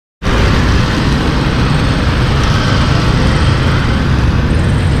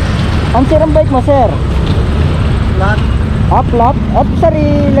Ang sir ang bike mo, sir? Flat. Flat? At sir,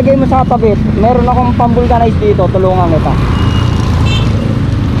 ilagay mo sa tabit. Meron akong pambulkanize dito, tulungan kita.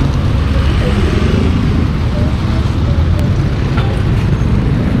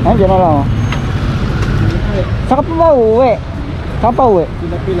 Ayun, dyan na lang oh. Saka pa ba uwi? Saka pa uwi?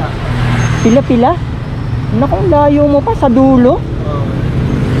 Pila-pila. Pila-pila? Naku, layo mo pa sa dulo.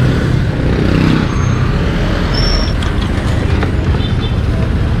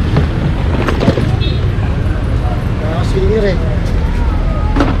 Singer eh.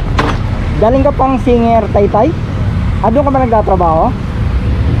 Galing ka pang Singer, Taytay? Doon ka ba nagtatrabaho?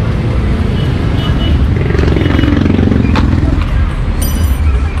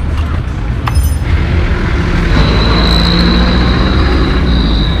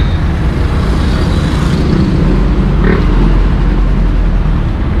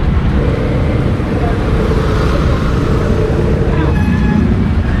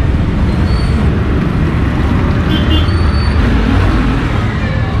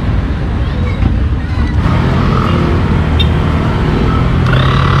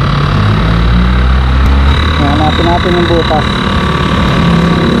 Natin yung butas.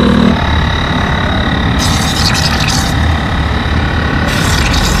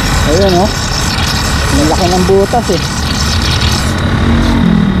 Ayun oh, malaki ng butas eh.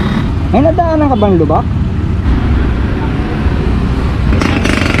 May nadaanan ka bang lubak?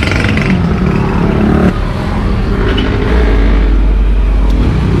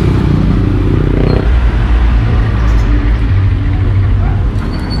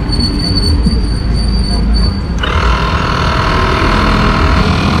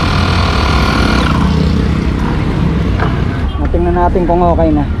 Tingnan natin kung okay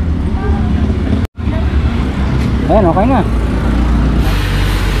na. Ayan, okay na.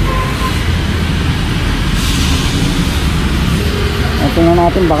 Tingnan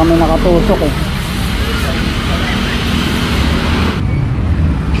natin, baka may nakatusok eh.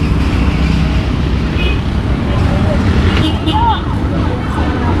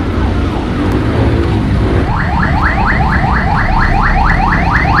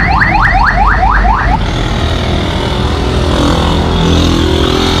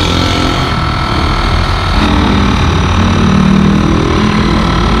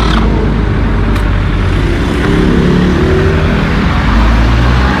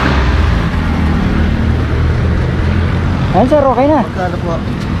 Ayan sir, okay na. Magkano po?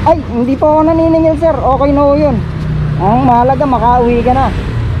 Ay, hindi pa ako naniningil sir. Okay na ho yun. Ang mahalaga, makauwi ka na.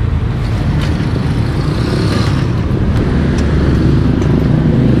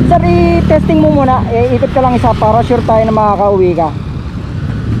 Sir, i-testing mo muna. Ikot ka lang isa para sure tayo na makakauwi ka.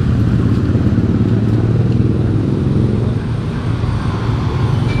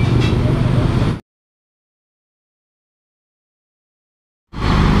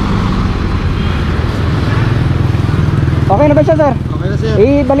 Okay na ba siya sir? Okay na sir.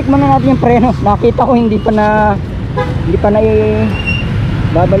 Ibalik muna natin yung preno. Nakita ko hindi pa na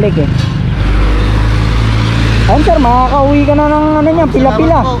babalik eh. Ayun sir, makakauwi ka na ng ano niya,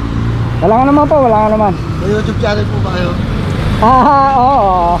 pila-pila. Wala ka naman po, wala ka naman. May YouTube channel po ba kayo?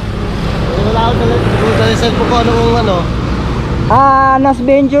 Oo. Wala ako talaga. Send po ko anong ano? Nas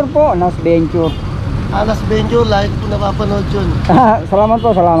Venture po, Nas Venture. Nas Venture, like po napapanood yun. Salamat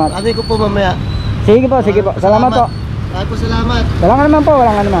po, salamat. Ano ko po mamaya? Sige po, salamat po. Ay po, salamat. Wala ka naman po,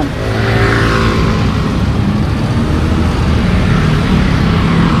 wala ka naman.